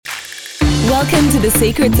Welcome to the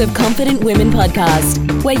Secrets of Confident Women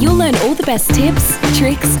podcast, where you'll learn all the best tips,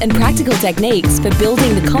 tricks, and practical techniques for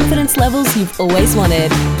building the confidence levels you've always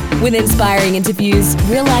wanted. With inspiring interviews,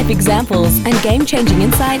 real-life examples, and game-changing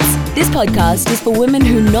insights, this podcast is for women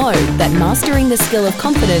who know that mastering the skill of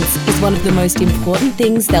confidence is one of the most important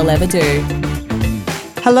things they'll ever do.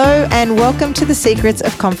 Hello and welcome to the Secrets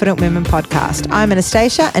of Confident Women podcast. I'm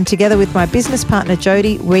Anastasia, and together with my business partner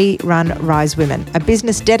Jody, we run Rise Women, a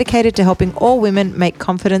business dedicated to helping all women make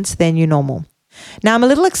confidence their new normal. Now, I'm a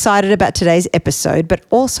little excited about today's episode, but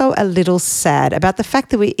also a little sad about the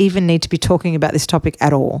fact that we even need to be talking about this topic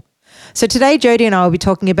at all. So today, Jody and I will be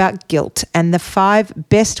talking about guilt and the 5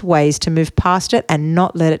 best ways to move past it and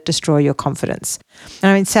not let it destroy your confidence. And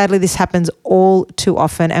I mean, sadly, this happens all too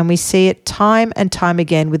often, and we see it time and time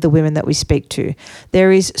again with the women that we speak to.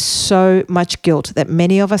 There is so much guilt that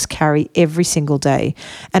many of us carry every single day.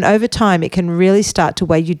 And over time, it can really start to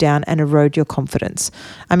weigh you down and erode your confidence.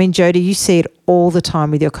 I mean, Jody, you see it all the time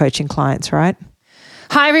with your coaching clients, right?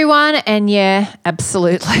 Hi, everyone. And yeah,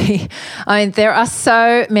 absolutely. I mean, there are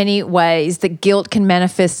so many ways that guilt can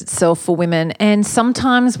manifest itself for women. And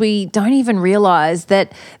sometimes we don't even realize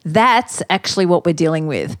that that's actually what we're dealing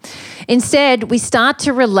with. Instead, we start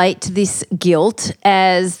to relate to this guilt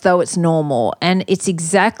as though it's normal and it's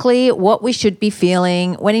exactly what we should be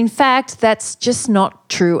feeling, when in fact, that's just not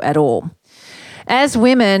true at all. As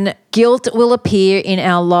women, guilt will appear in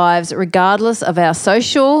our lives regardless of our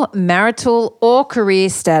social, marital, or career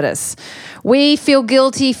status. We feel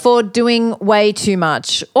guilty for doing way too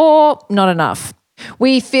much or not enough.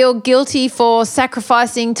 We feel guilty for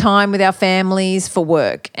sacrificing time with our families for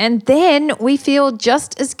work. And then we feel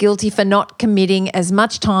just as guilty for not committing as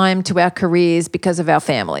much time to our careers because of our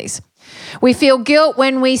families. We feel guilt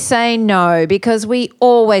when we say no because we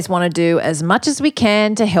always want to do as much as we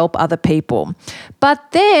can to help other people.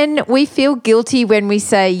 But then we feel guilty when we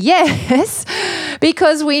say yes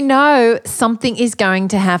because we know something is going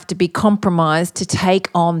to have to be compromised to take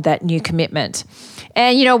on that new commitment.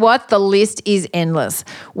 And you know what? The list is endless.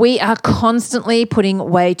 We are constantly putting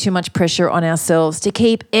way too much pressure on ourselves to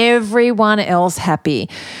keep everyone else happy,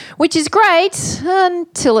 which is great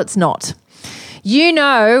until it's not. You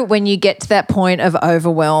know when you get to that point of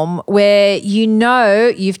overwhelm where you know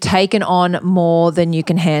you've taken on more than you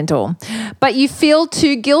can handle, but you feel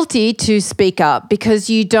too guilty to speak up because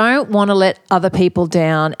you don't want to let other people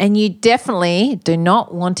down, and you definitely do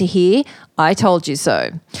not want to hear, "I told you so."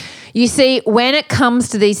 You see, when it comes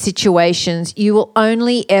to these situations, you will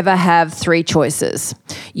only ever have 3 choices.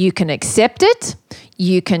 You can accept it,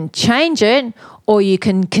 you can change it, or you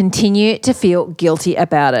can continue to feel guilty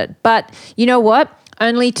about it. But you know what?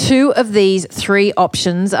 Only 2 of these 3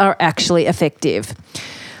 options are actually effective.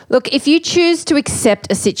 Look, if you choose to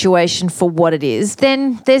accept a situation for what it is,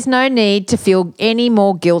 then there's no need to feel any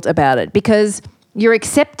more guilt about it because you're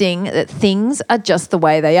accepting that things are just the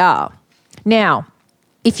way they are. Now,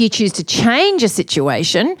 if you choose to change a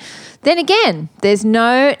situation, then again, there's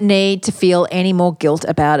no need to feel any more guilt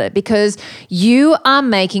about it because you are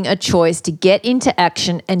making a choice to get into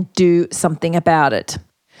action and do something about it.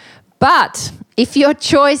 But if your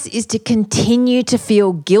choice is to continue to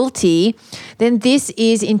feel guilty, then this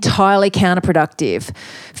is entirely counterproductive.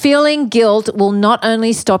 Feeling guilt will not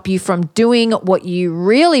only stop you from doing what you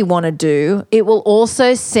really want to do, it will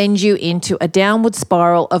also send you into a downward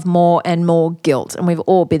spiral of more and more guilt. And we've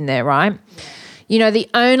all been there, right? You know, the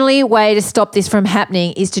only way to stop this from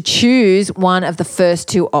happening is to choose one of the first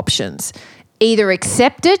 2 options. Either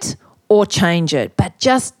accept it or change it, but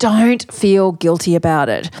just don't feel guilty about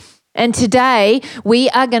it. And today, we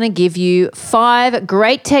are going to give you 5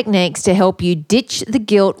 great techniques to help you ditch the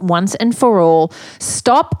guilt once and for all,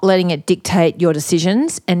 stop letting it dictate your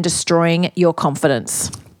decisions and destroying your confidence.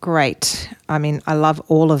 Great. I mean, I love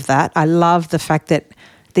all of that. I love the fact that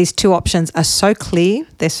these 2 options are so clear.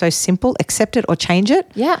 They're so simple. Accept it or change it.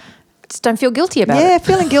 Yeah. Just don't feel guilty about it. Yeah,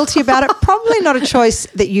 feeling guilty about it. Probably not a choice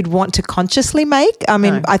that you'd want to consciously make. I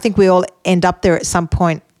mean, no. I think we all end up there at some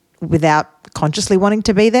point without consciously wanting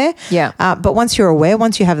to be there. Yeah. But once you're aware,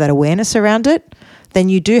 once you have that awareness around it, then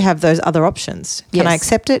you do have those other options. Can I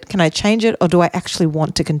accept it? Can I change it? Or do I actually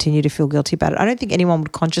want to continue to feel guilty about it? I don't think anyone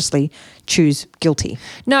would consciously choose guilty.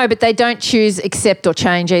 No, but they don't choose accept or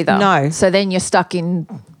change either. No. So then you're stuck in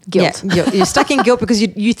guilt. Yeah, you're stuck in guilt because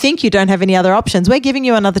you think you don't have any other options. We're giving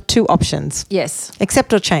you another 2 options. Yes.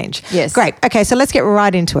 Accept or change. Yes. Great. Okay, so let's get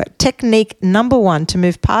right into it. Technique number 1 to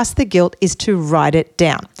move past the guilt is to write it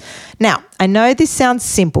down. Now, I know this sounds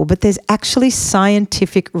simple, but there's actually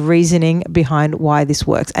scientific reasoning behind why this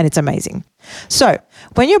works, and it's amazing. So,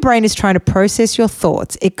 when your brain is trying to process your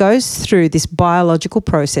thoughts, it goes through this biological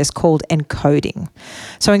process called encoding.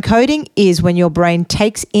 So, encoding is when your brain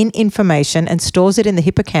takes in information and stores it in the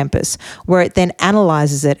hippocampus, where it then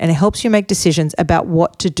analyzes it and it helps you make decisions about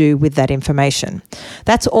what to do with that information.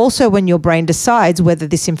 That's also when your brain decides whether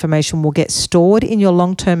this information will get stored in your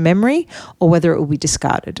long-term memory or whether it will be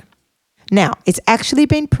discarded. Now, it's actually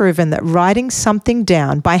been proven that writing something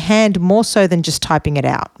down by hand more so than just typing it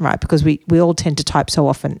out, right? Because we all tend to type so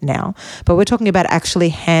often now, but we're talking about actually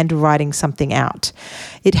handwriting something out.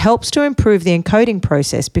 It helps to improve the encoding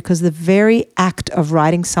process because the very act of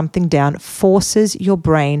writing something down forces your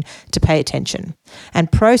brain to pay attention and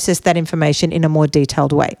process that information in a more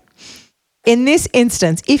detailed way. In this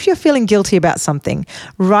instance, if you're feeling guilty about something,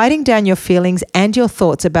 writing down your feelings and your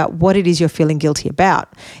thoughts about what it is you're feeling guilty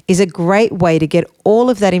about is a great way to get all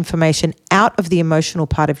of that information out of the emotional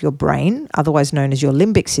part of your brain, otherwise known as your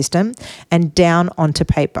limbic system, and down onto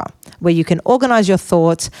paper, where you can organize your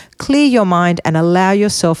thoughts, clear your mind, and allow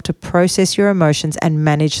yourself to process your emotions and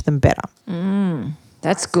manage them better.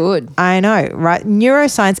 That's good. I know, right?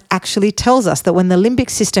 Neuroscience actually tells us that when the limbic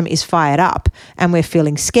system is fired up and we're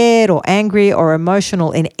feeling scared or angry or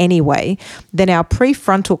emotional in any way, then our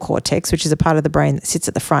prefrontal cortex, which is a part of the brain that sits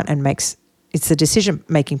at the front and it's the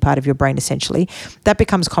decision-making part of your brain essentially, that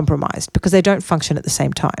becomes compromised because they don't function at the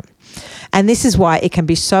same time. And this is why it can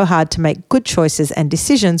be so hard to make good choices and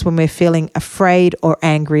decisions when we're feeling afraid or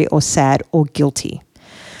angry or sad or guilty.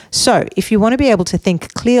 So if you want to be able to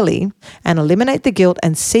think clearly and eliminate the guilt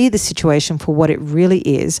and see the situation for what it really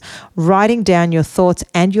is, writing down your thoughts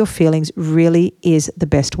and your feelings really is the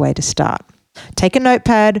best way to start. Take a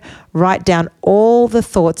notepad, write down all the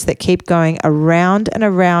thoughts that keep going around and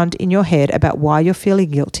around in your head about why you're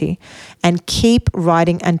feeling guilty, and keep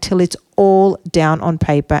writing until it's all down on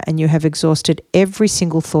paper and you have exhausted every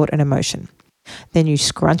single thought and emotion. Then you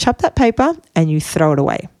scrunch up that paper and you throw it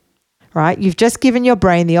away. Right? You've just given your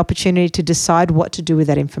brain the opportunity to decide what to do with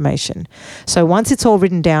that information. So once it's all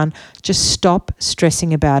written down, just stop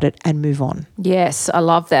stressing about it and move on. Yes, I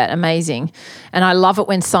love that. Amazing. And I love it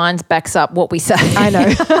when science backs up what we say. I know.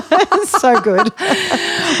 So good.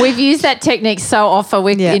 We've used that technique so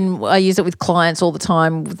often. I use it with clients all the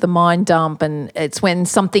time, with the mind dump, and it's when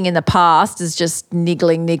something in the past is just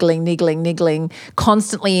niggling,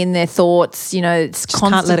 constantly in their thoughts. It's just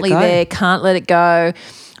constantly there, can't let it go.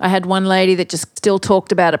 I had one lady that just still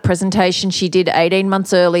talked about a presentation she did 18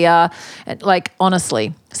 months earlier.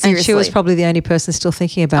 Honestly, seriously. And she was probably the only person still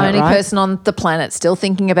thinking about it, right? Only person on the planet still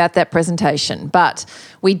thinking about that presentation. But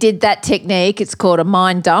we did that technique. It's called a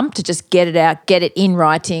mind dump, to just get it out, get it in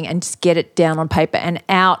writing, and just get it down on paper and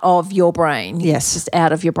out of your brain. Yes. Just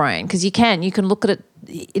out of your brain. Because you can look at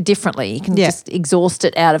it differently. You can just exhaust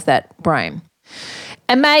it out of that brain.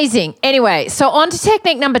 Amazing. Anyway, so on to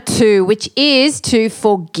technique number 2, which is to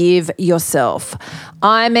forgive yourself.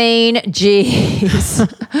 I mean, geez.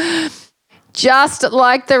 Just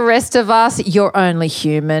like the rest of us, you're only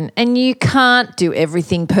human and you can't do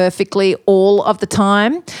everything perfectly all of the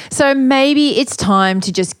time. So maybe it's time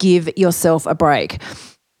to just give yourself a break.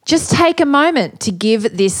 Just take a moment to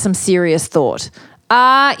give this some serious thought.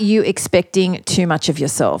 Are you expecting too much of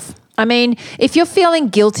yourself? I mean, if you're feeling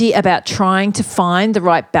guilty about trying to find the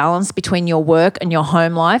right balance between your work and your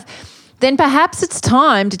home life, then perhaps it's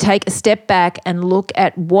time to take a step back and look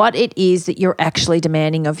at what it is that you're actually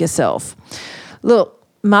demanding of yourself. Look,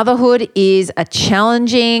 motherhood is a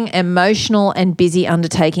challenging, emotional, and busy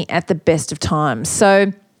undertaking at the best of times.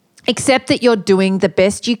 So accept that you're doing the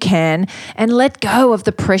best you can and let go of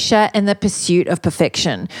the pressure and the pursuit of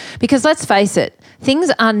perfection. Because let's face it,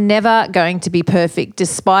 things are never going to be perfect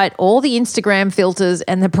despite all the Instagram filters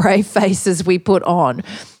and the brave faces we put on.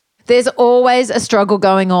 There's always a struggle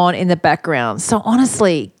going on in the background. So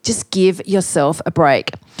honestly, just give yourself a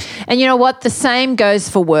break. And you know what? The same goes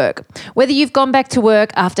for work. Whether you've gone back to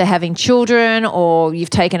work after having children, or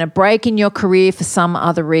you've taken a break in your career for some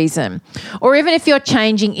other reason, or even if you're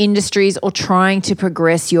changing industries or trying to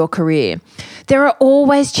progress your career, there are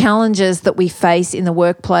always challenges that we face in the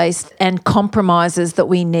workplace and compromises that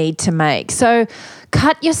we need to make. So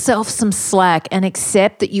cut yourself some slack and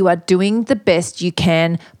accept that you are doing the best you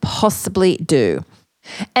can possibly do.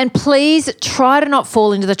 And please try to not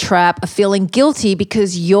fall into the trap of feeling guilty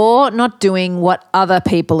because you're not doing what other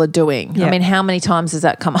people are doing. Yeah. I mean, how many times does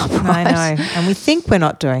that come up, right? I know. And we think we're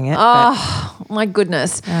not doing it. Oh, my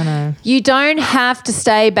goodness. I know. You don't have to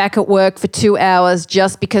stay back at work for 2 hours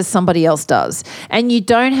just because somebody else does. And you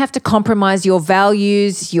don't have to compromise your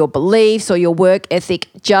values, your beliefs, or your work ethic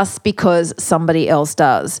just because somebody else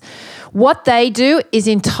does. What they do is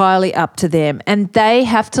entirely up to them, and they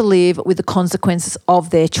have to live with the consequences of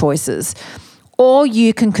their choices. All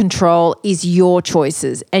you can control is your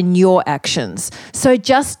choices and your actions. So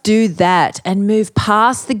just do that and move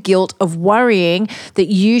past the guilt of worrying that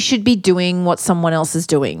you should be doing what someone else is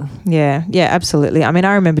doing. Yeah, absolutely. I mean,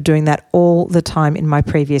 I remember doing that all the time in my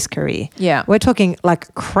previous career. Yeah. We're talking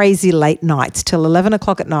like crazy late nights till 11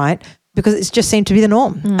 o'clock at night because it just seemed to be the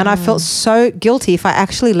norm. And I felt so guilty if I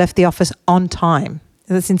actually left the office on time.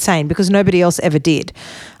 That's insane because nobody else ever did.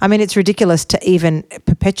 I mean, it's ridiculous to even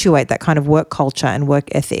perpetuate that kind of work culture and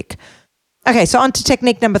work ethic. Okay, so on to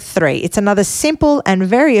technique number 3. It's another simple and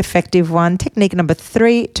very effective one. Technique number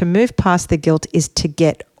 3 to move past the guilt is to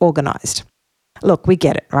get organized. Look, we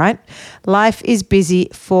get it, right? Life is busy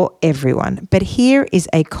for everyone, but here is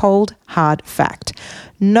a cold, hard fact.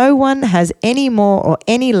 No one has any more or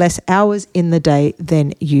any less hours in the day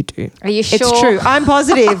than you do. Are you sure? It's true. I'm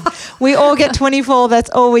positive. We all get 24.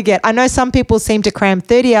 That's all we get. I know some people seem to cram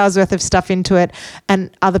 30 hours worth of stuff into it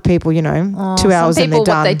and other people, 2 hours and they're Some people,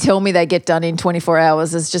 done. what they tell me they get done in 24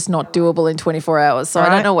 hours is just not doable in 24 hours. So I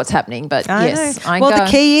don't know what's happening, but yes. The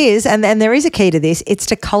key is, and there is a key to this, it's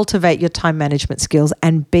to cultivate your time management skills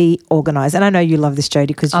and be organized. And I know you love this, Jodie,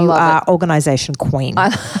 because you are organization queen,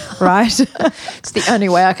 right? It's the only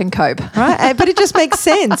way I can cope. Right? But it just makes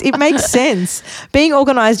sense. It makes sense. Being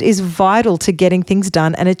organized is vital to getting things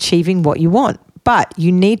done and achieving what you want. But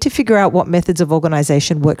you need to figure out what methods of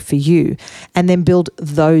organization work for you and then build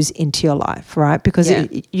those into your life, right? Because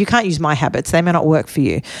you can't use my habits. They may not work for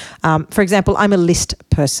you. For example, I'm a list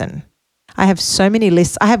person. I have so many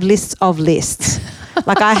lists. I have lists of lists.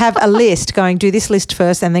 Like I have a list going, do this list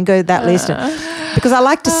first and then go that list. Because I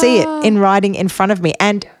like to see it in writing in front of me.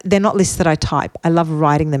 And they're not lists that I type. I love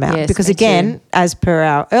writing them out. Yes, because me again, too. as per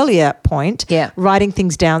our earlier point, Yeah. writing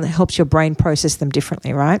things down helps your brain process them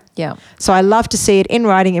differently, right? Yeah. So I love to see it in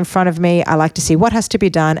writing in front of me. I like to see what has to be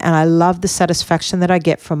done. And I love the satisfaction that I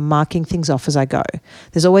get from marking things off as I go.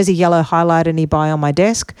 There's always a yellow highlighter nearby on my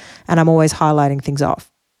desk and I'm always highlighting things off.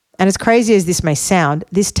 And as crazy as this may sound,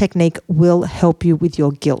 this technique will help you with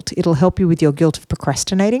your guilt. It'll help you with your guilt of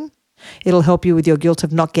procrastinating. It'll help you with your guilt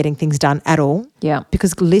of not getting things done at all. Yeah.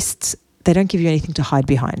 Because lists, they don't give you anything to hide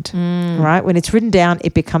behind, right? When it's written down,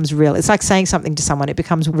 it becomes real. It's like saying something to someone. It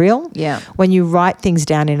becomes real. Yeah. When you write things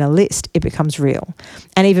down in a list, it becomes real.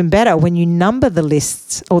 And even better, when you number the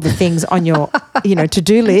lists or the things on your,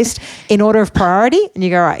 to-do list in order of priority, and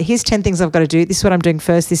you go, all right, here's 10 things I've got to do. This is what I'm doing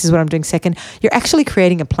first. This is what I'm doing second. You're actually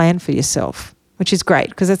creating a plan for yourself, which is great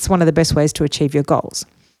because that's one of the best ways to achieve your goals.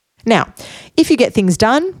 Now, if you get things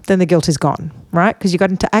done, then the guilt is gone, right? Because you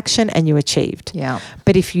got into action and you achieved. Yeah.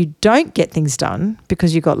 But if you don't get things done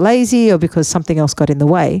because you got lazy or because something else got in the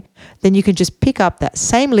way, then you can just pick up that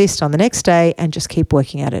same list on the next day and just keep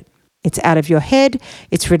working at it. It's out of your head,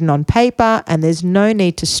 it's written on paper, and there's no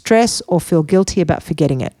need to stress or feel guilty about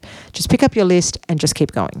forgetting it. Just pick up your list and just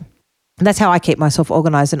keep going. And that's how I keep myself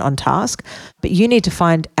organized and on task. But you need to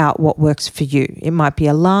find out what works for you. It might be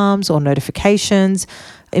alarms or notifications.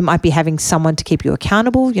 It might be having someone to keep you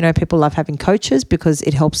accountable. People love having coaches because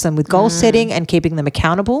it helps them with goal setting and keeping them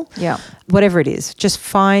accountable. Yeah. Whatever it is, just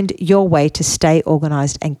find your way to stay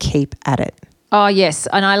organized and keep at it. Oh, yes.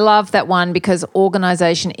 And I love that one because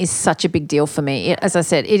organization is such a big deal for me. As I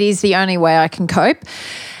said, it is the only way I can cope.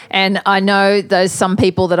 And I know there's some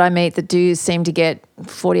people that I meet that do seem to get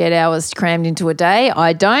 48 hours crammed into a day.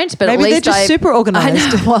 I don't, but maybe at least they're just super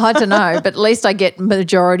organized. Well, I don't know, but at least I get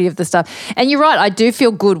majority of the stuff. And you're right, I do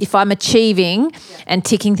feel good. If I'm achieving and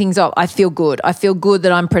ticking things off, I feel good. I feel good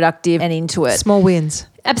that I'm productive and into it. Small wins.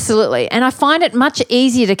 Absolutely. And I find it much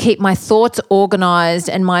easier to keep my thoughts organised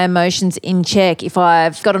and my emotions in check if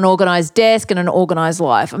I've got an organised desk and an organised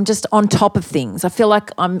life. I'm just on top of things. I feel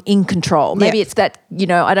like I'm in control. Maybe it's that,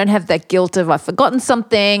 I don't have that guilt of I've forgotten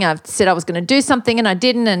something, I've said I was going to do something and I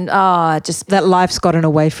didn't, and just... That life's gotten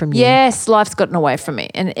away from you. Yes, life's gotten away from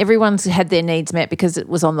me. And everyone's had their needs met because it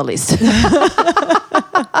was on the list. But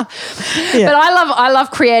I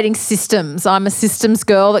love creating systems. I'm a systems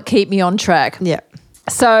girl that keep me on track. Yeah.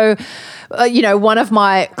 So, one of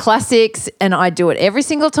my classics, and I do it every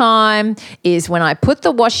single time, is when I put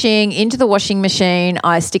the washing into the washing machine,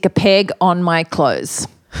 I stick a peg on my clothes.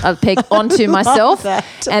 a peg onto myself. that.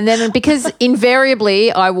 And then because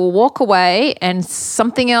invariably I will walk away and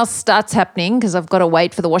something else starts happening because I've got to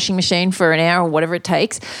wait for the washing machine for an hour or whatever it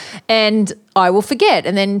takes, and I will forget.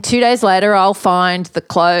 And then 2 days later I'll find the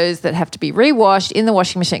clothes that have to be rewashed in the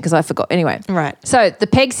washing machine because I forgot. Anyway. Right. So the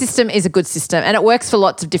peg system is a good system and it works for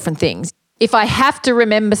lots of different things. If I have to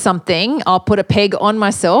remember something, I'll put a peg on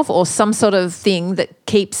myself or some sort of thing that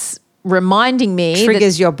keeps reminding me.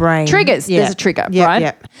 Triggers your brain. Triggers. Yeah. There's a trigger, Yeah, right?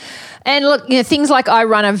 yeah. And look, things like I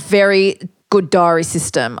run a very good diary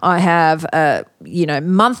system. I have a,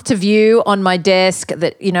 month to view on my desk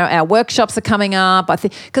that, our workshops are coming up. I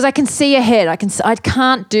think because I can see ahead. I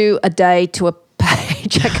can't do a day to a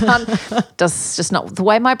page. I can't. That's just not the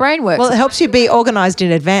way my brain works. Well, it helps you be organised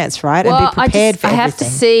in advance, right? And be prepared for I have everything.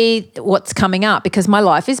 to see what's coming up because my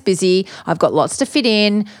life is busy. I've got lots to fit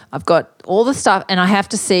in. I've got all the stuff and I have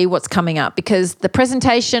to see what's coming up because the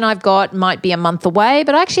presentation I've got might be a month away,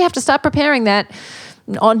 but I actually have to start preparing that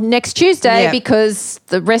on next Tuesday because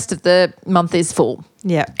the rest of the month is full.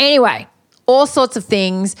 Yeah. Anyway, all sorts of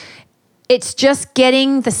things. It's just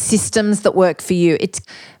getting the systems that work for you.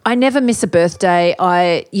 I never miss a birthday.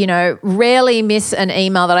 I, rarely miss an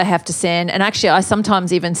email that I have to send. And actually, I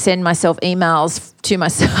sometimes even send myself emails to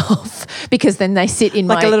myself because then they sit in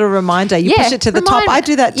like a little reminder. You push it to the top. I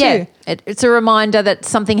do that too. Yeah, it's a reminder that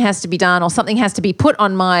something has to be done or something has to be put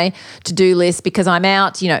on my to-do list because I'm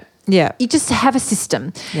out, Yeah. You just have a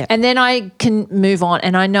system. Yeah. And then I can move on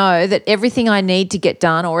and I know that everything I need to get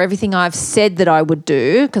done or everything I've said that I would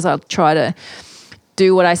do, because I'll try to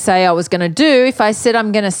do what I say I was going to do. If I said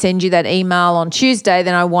I'm going to send you that email on Tuesday,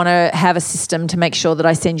 then I want to have a system to make sure that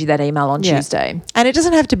I send you that email on Tuesday. And it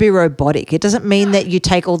doesn't have to be robotic. It doesn't mean that you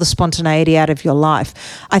take all the spontaneity out of your life.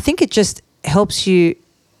 I think it just helps you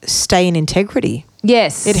stay in integrity.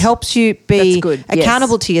 Yes. It helps you be That's good.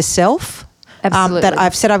 accountable to yourself. Absolutely. That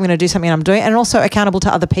I've said I'm going to do something and I'm doing, and also accountable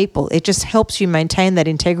to other people. It just helps you maintain that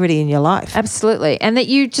integrity in your life. Absolutely. And that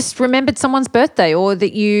you just remembered someone's birthday or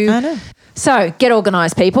that you... I know. So get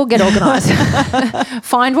organised, people. Get organised.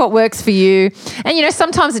 Find what works for you. And,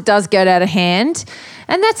 sometimes it does get out of hand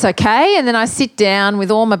and that's okay. And then I sit down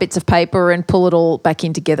with all my bits of paper and pull it all back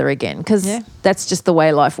in together again because that's just the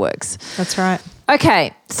way life works. That's right.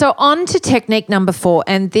 Okay, so on to technique number 4,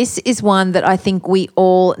 and this is one that I think we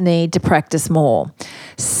all need to practice more.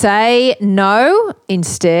 Say no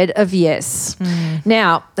instead of yes.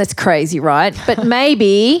 Now, that's crazy, right? But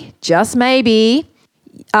maybe, just maybe,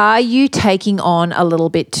 are you taking on a little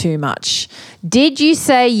bit too much? Did you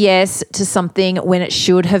say yes to something when it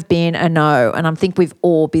should have been a no? And I think we've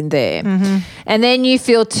all been there. And then you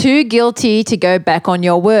feel too guilty to go back on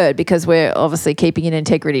your word because we're obviously keeping in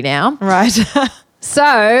integrity now. Right.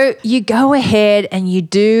 So you go ahead and you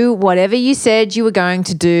do whatever you said you were going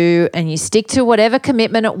to do and you stick to whatever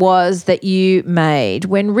commitment it was that you made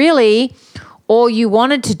when really all you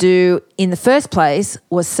wanted to do in the first place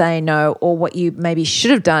was say no, or what you maybe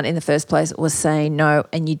should have done in the first place was say no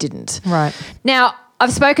and you didn't. Right. Now,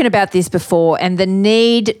 I've spoken about this before and the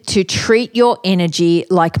need to treat your energy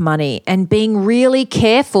like money and being really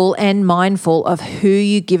careful and mindful of who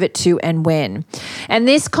you give it to and when. And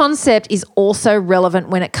this concept is also relevant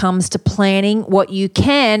when it comes to planning what you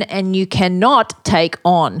can and you cannot take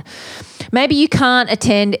on. Maybe you can't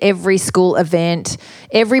attend every school event,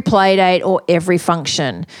 every play date, or every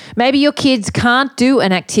function. Maybe your kids can't do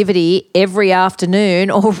an activity every afternoon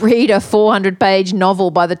or read a 400-page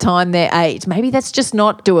novel by the time they're 8. Maybe that's just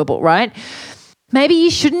not doable, right? Maybe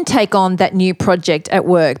you shouldn't take on that new project at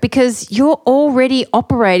work because you're already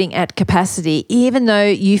operating at capacity, even though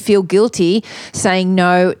you feel guilty saying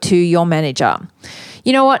no to your manager.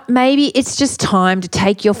 You know what? Maybe it's just time to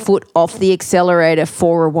take your foot off the accelerator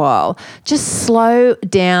for a while. Just slow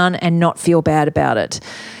down and not feel bad about it.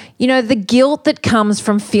 The guilt that comes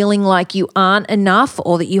from feeling like you aren't enough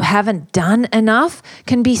or that you haven't done enough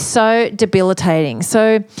can be so debilitating.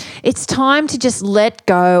 So it's time to just let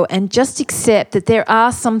go and just accept that there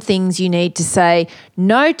are some things you need to say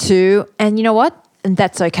no to, and you know what? And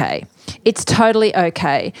that's okay. It's totally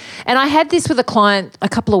okay. And I had this with a client a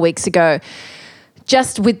couple of weeks ago.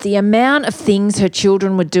 Just with the amount of things her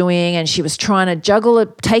children were doing and she was trying to juggle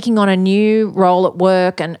it, taking on a new role at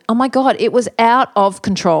work and oh my God, it was out of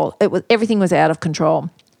control. Everything was out of control.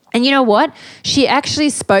 And you know what? She actually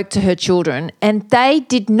spoke to her children and they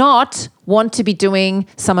did not want to be doing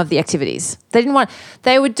some of the activities.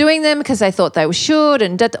 They were doing them because they thought they should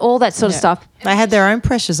and all that sort of stuff. They had their own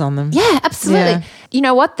pressures on them. Yeah, absolutely. Yeah. You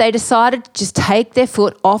know what? They decided to just take their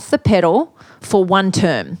foot off the pedal for one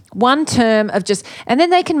term of just, and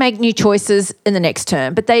then they can make new choices in the next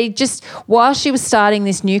term. But they just, while she was starting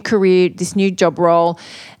this new career, this new job role,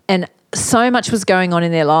 and so much was going on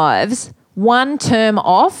in their lives, one term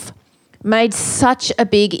off made such a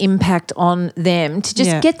big impact on them to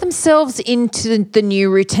just get themselves into the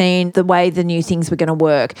new routine, the way the new things were going to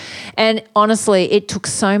work. And honestly, it took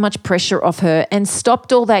so much pressure off her and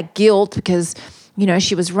stopped all that guilt because, you know,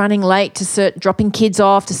 she was running late to dropping kids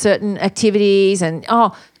off to certain activities and,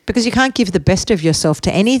 because you can't give the best of yourself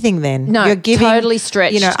to anything then. No, you're giving, totally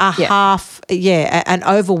stretched. You know, an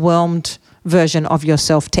overwhelmed version of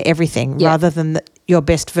yourself to everything rather than your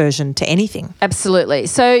best version to anything. Absolutely.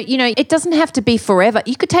 So, you know, it doesn't have to be forever.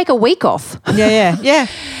 You could take a week off. Yeah.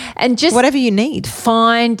 And just whatever you need.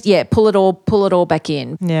 Pull it all back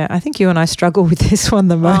in. Yeah, I think you and I struggle with this one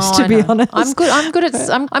the most, to be honest. I'm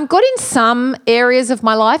good in some areas of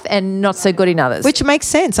my life and not so good in others. Which makes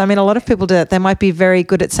sense. I mean, a lot of people do it. They might be very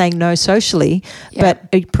good at saying no socially, but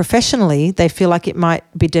professionally they feel like it might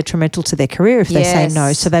be detrimental to their career if they say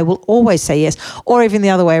no. So they will always say yes. Or even the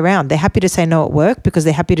other way around. They're happy to say no at work because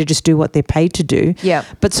they're happy to just do what they're paid to do. Yeah.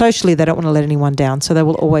 But socially they don't want to let anyone down. So they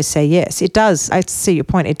will always say yes. It does. I see your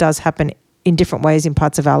point. It does happen in different ways in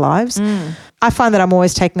parts of our lives. I find that I'm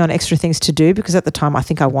always taking on extra things to do because at the time I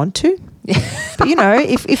think I want to. But, you know,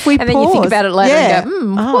 if we and pause. then you think about it later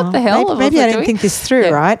and go, what the hell? Maybe I didn't think this through,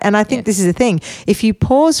 right? And I think this is the thing. If you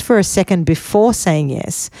pause for a second before saying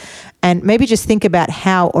yes and maybe just think about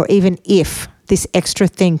how or even if this extra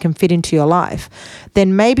thing can fit into your life,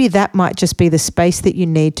 then maybe that might just be the space that you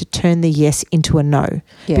need to turn the yes into a no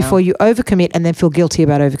before you overcommit and then feel guilty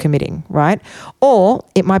about overcommitting, right? Or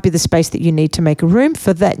it might be the space that you need to make room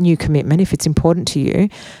for that new commitment if it's important to you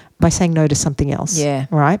by saying no to something else,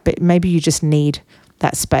 right? But maybe you just need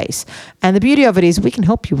that space. And the beauty of it is we can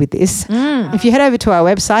help you with this. If you head over to our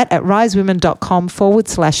website at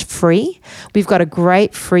risewomen.com/free, we've got a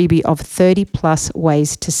great freebie of 30 plus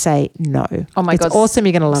ways to say no. Oh my God. It's awesome.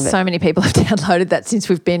 You're going to love it. So many people have downloaded that since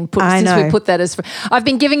we put that as I've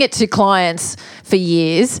been giving it to clients for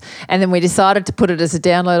years and then we decided to put it as a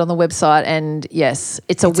download on the website and yes,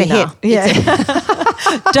 it's a winner.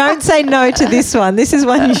 Don't say no to this one. This is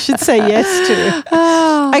one you should say yes to.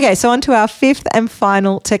 Okay, so on to our fifth and final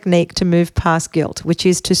technique to move past guilt, which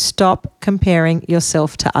is to stop comparing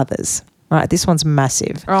yourself to others. Right, this one's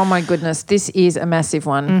massive. Oh my goodness, this is a massive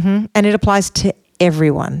one. And it applies to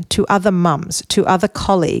everyone, to other mums, to other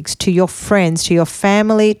colleagues, to your friends, to your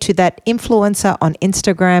family, to that influencer on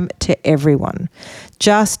Instagram, to everyone.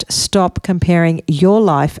 Just stop comparing your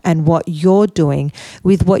life and what you're doing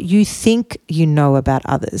with what you think you know about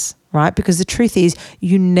others, right? Because the truth is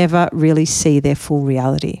you never really see their full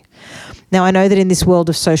reality. Now, I know that in this world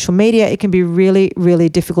of social media, it can be really, really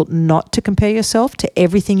difficult not to compare yourself to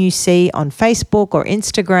everything you see on Facebook or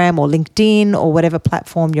Instagram or LinkedIn or whatever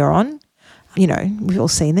platform you're on. You know, we've all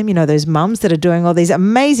seen them, you know, those mums that are doing all these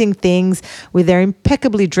amazing things with their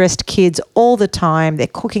impeccably dressed kids all the time. They're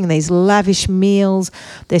cooking these lavish meals.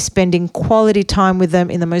 They're spending quality time with them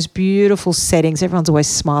in the most beautiful settings. Everyone's always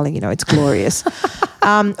smiling, you know, it's glorious.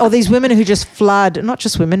 Or these women who just flood, not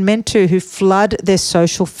just women, men too, who flood their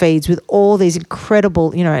social feeds with all these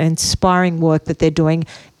incredible, you know, inspiring work that they're doing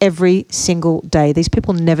every single day. These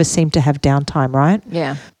people never seem to have downtime, right?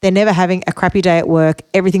 Yeah. They're never having a crappy day at work.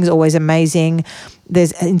 Everything's always amazing.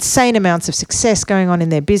 There's insane amounts of success going on in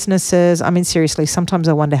their businesses. I mean, seriously, sometimes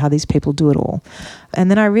I wonder how these people do it all. And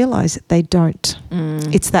then I realize that they don't.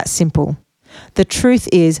 It's that simple. The truth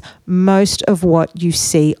is most of what you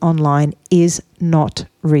see online is not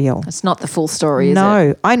real. It's not the full story, is it?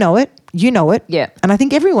 No, I know it. You know it. Yeah. And I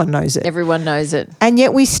think everyone knows it. Everyone knows it. And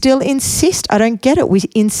yet we still insist. I don't get it. We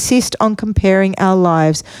insist on comparing our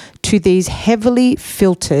lives to these heavily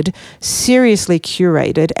filtered, seriously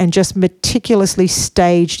curated, and just meticulously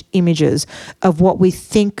staged images of what we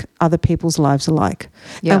think other people's lives are like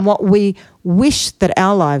and what we wish that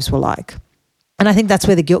our lives were like. And I think that's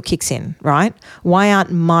where the guilt kicks in, right? Why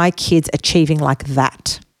aren't my kids achieving like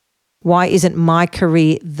that? Why isn't my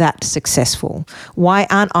career that successful? Why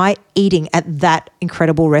aren't I eating at that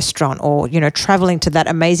incredible restaurant or, you know, traveling to that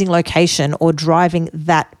amazing location or driving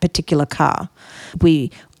that particular car? We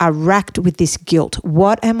are racked with this guilt.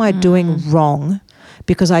 What am I doing wrong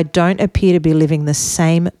because I don't appear to be living the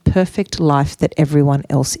same perfect life that everyone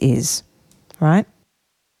else is, right?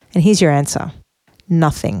 And here's your answer.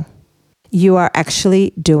 Nothing. you are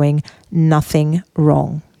actually doing nothing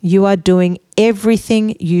wrong. You are doing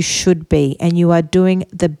everything you should be, and you are doing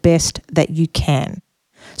the best that you can.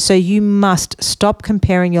 So you must stop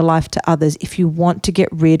comparing your life to others if you want to get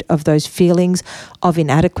rid of those feelings of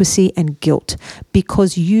inadequacy and guilt,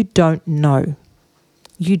 because you don't know.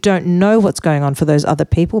 You don't know what's going on for those other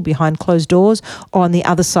people behind closed doors or on the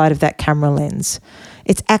other side of that camera lens.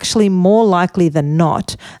 It's actually more likely than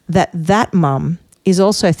not that mum is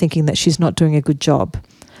also thinking that she's not doing a good job.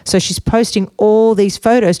 So she's posting all these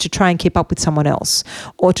photos to try and keep up with someone else,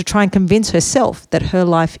 or to try and convince herself that her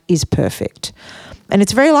life is perfect. And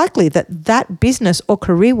it's very likely that business or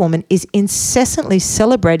career woman is incessantly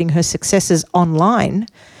celebrating her successes online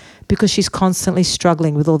because she's constantly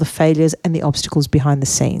struggling with all the failures and the obstacles behind the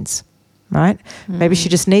scenes, right? Maybe she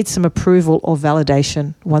just needs some approval or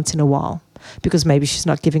validation once in a while, because maybe she's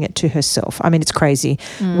not giving it to herself. I mean, it's crazy.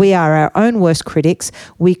 We are our own worst critics.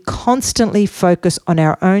 We constantly focus on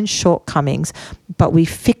our own shortcomings, but we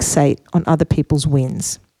fixate on other people's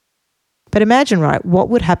wins. But imagine, right, what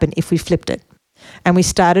would happen if we flipped it and we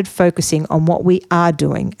started focusing on what we are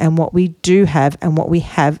doing and what we do have and what we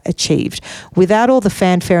have achieved without all the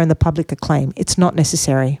fanfare and the public acclaim. It's not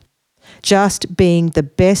necessary. Just being the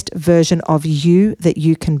best version of you that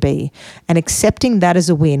you can be, and accepting that as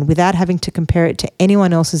a win without having to compare it to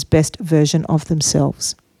anyone else's best version of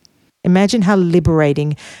themselves. Imagine how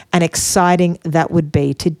liberating and exciting that would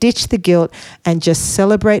be, to ditch the guilt and just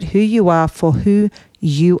celebrate who you are for who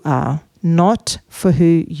you are, not for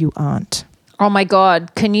who you aren't. Oh my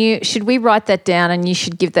God. Should we write that down, and you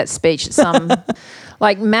should give that speech at some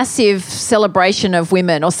like massive celebration of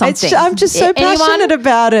women or something? I'm just so passionate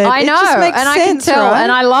about it. I know. It just makes and sense, I can tell, right?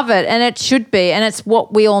 and I love it, and it should be, and it's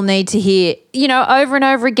what we all need to hear, over and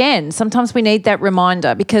over again. Sometimes we need that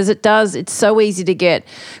reminder, because it's so easy to get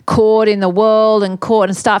caught in the world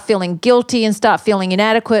and start feeling guilty and start feeling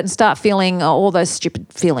inadequate and start feeling all those stupid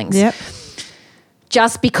feelings. Yep.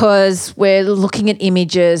 Just because we're looking at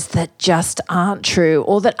images that just aren't true,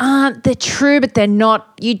 or they're true, but they're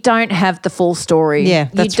not. You don't have the full story. Yeah,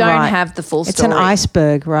 that's right. You don't have the full story. It's an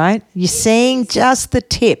iceberg, right? You're seeing just the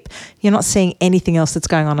tip. You're not seeing anything else that's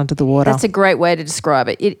going on under the water. That's a great way to describe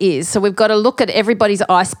it. It is. So we've got to look at everybody's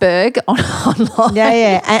iceberg online.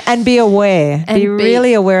 Yeah. And be aware. Be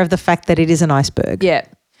really aware of the fact that it is an iceberg. Yeah.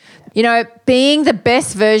 Being the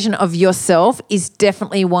best version of yourself is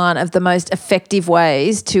definitely one of the most effective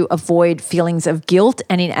ways to avoid feelings of guilt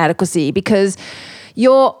and inadequacy, because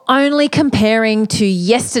you're only comparing to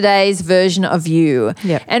yesterday's version of you.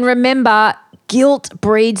 Yep. And remember, guilt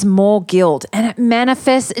breeds more guilt, and it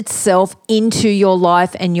manifests itself into your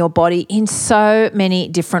life and your body in so many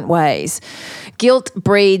different ways. Guilt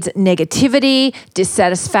breeds negativity,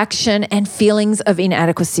 dissatisfaction, and feelings of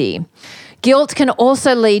inadequacy. Guilt can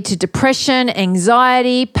also lead to depression,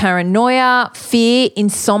 anxiety, paranoia, fear,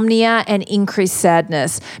 insomnia, and increased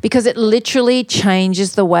sadness, because it literally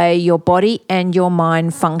changes the way your body and your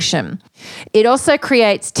mind function. It also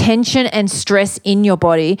creates tension and stress in your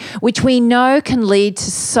body, which we know can lead to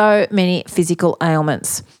so many physical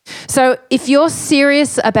ailments. So if you're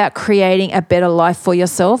serious about creating a better life for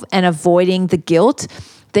yourself and avoiding the guilt,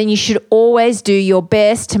 then you should always do your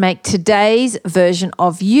best to make today's version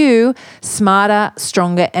of you smarter,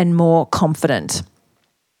 stronger, and more confident.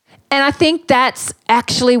 And I think that's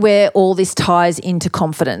actually where all this ties into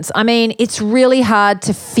confidence. I mean, it's really hard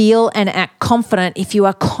to feel and act confident if you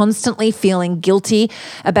are constantly feeling guilty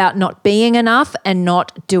about not being enough and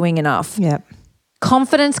not doing enough. Yep.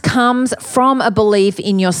 Confidence comes from a belief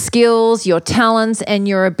in your skills, your talents, and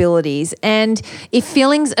your abilities. And if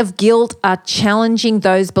feelings of guilt are challenging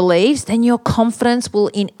those beliefs, then your confidence will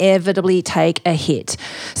inevitably take a hit.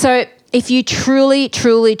 So if you truly,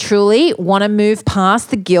 truly, truly want to move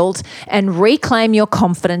past the guilt and reclaim your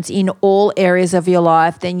confidence in all areas of your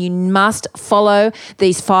life, then you must follow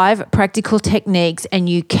these 5 practical techniques, and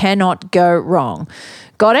you cannot go wrong.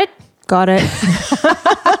 Got it? Got it.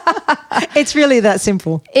 It's really that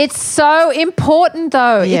simple. It's so important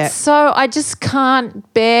though. Yeah. I just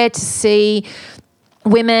can't bear to see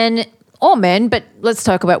women or men, but let's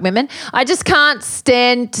talk about women. I just can't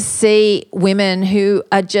stand to see women who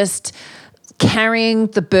are just carrying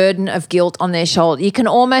the burden of guilt on their shoulder. You can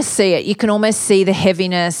almost see it. You can almost see the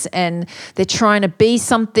heaviness, and they're trying to be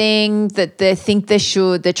something that they think they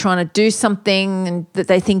should. They're trying to do something that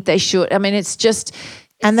they think they should. I mean, it's just...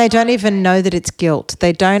 And they don't even know that it's guilt.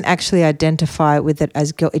 They don't actually identify with it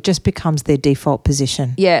as guilt. It just becomes their default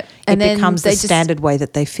position. Yeah. And it becomes the standard way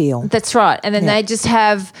that they feel. That's right. And then they just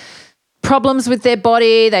have problems with their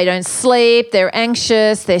body. They don't sleep. They're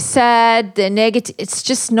anxious. They're sad. They're negative. It's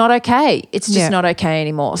just not okay. It's just not okay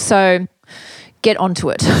anymore. So get onto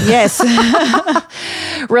it. Yes.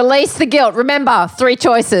 Release the guilt. Remember, 3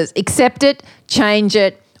 choices: accept it, change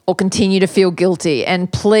it, or continue to feel guilty.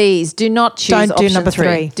 And please do not choose Don't do option number 3.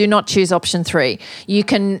 3. Do not choose option 3. You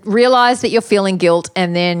can realize that you're feeling guilt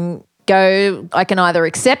and then go, I can either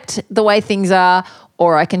accept the way things are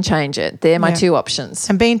or I can change it. They're my 2 options.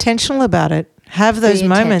 And be intentional about it. Have those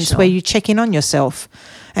moments where you check in on yourself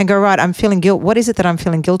and go, right, I'm feeling guilt. What is it that I'm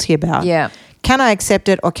feeling guilty about? Yeah. Can I accept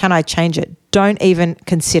it or can I change it? Don't even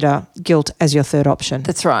consider guilt as your third option.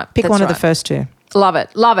 That's right. Pick That's one of right. the first 2. Love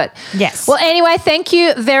it. Love it. Yes. Well, anyway, thank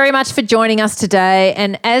you very much for joining us today.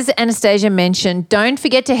 And as Anastasia mentioned, don't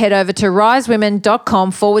forget to head over to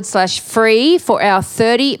risewomen.com/free for our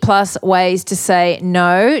 30 plus ways to say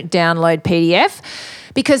no download PDF.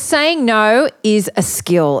 Because saying no is a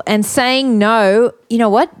skill, and saying no, you know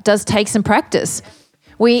what, does take some practice.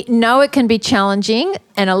 We know it can be challenging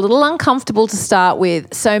and a little uncomfortable to start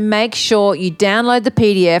with, so make sure you download the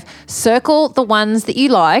PDF, circle the ones that you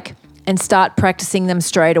like, and start practicing them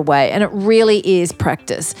straight away. And it really is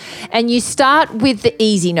practice. And you start with the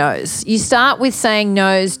easy no's. You start with saying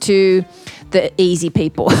no's to the easy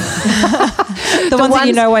people. The ones that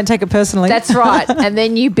you know won't take it personally. That's right. And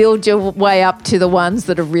then you build your way up to the ones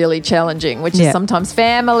that are really challenging, which is sometimes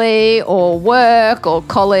family or work or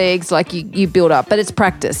colleagues. Like you build up, but it's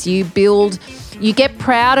practice. You get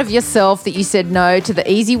proud of yourself that you said no to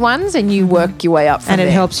the easy ones and you work your way up from and it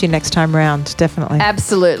there. helps you next time round, definitely.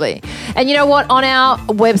 Absolutely. And you know what? On our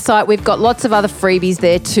website, we've got lots of other freebies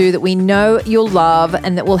there too that we know you'll love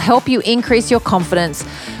and that will help you increase your confidence.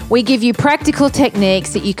 We give you practical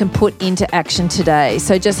techniques that you can put into action today.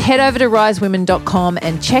 So just head over to risewomen.com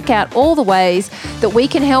and check out all the ways that we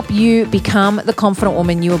can help you become the confident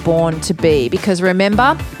woman you were born to be. Because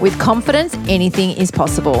remember, with confidence, anything is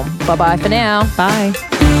possible. Bye-bye for now. Bye.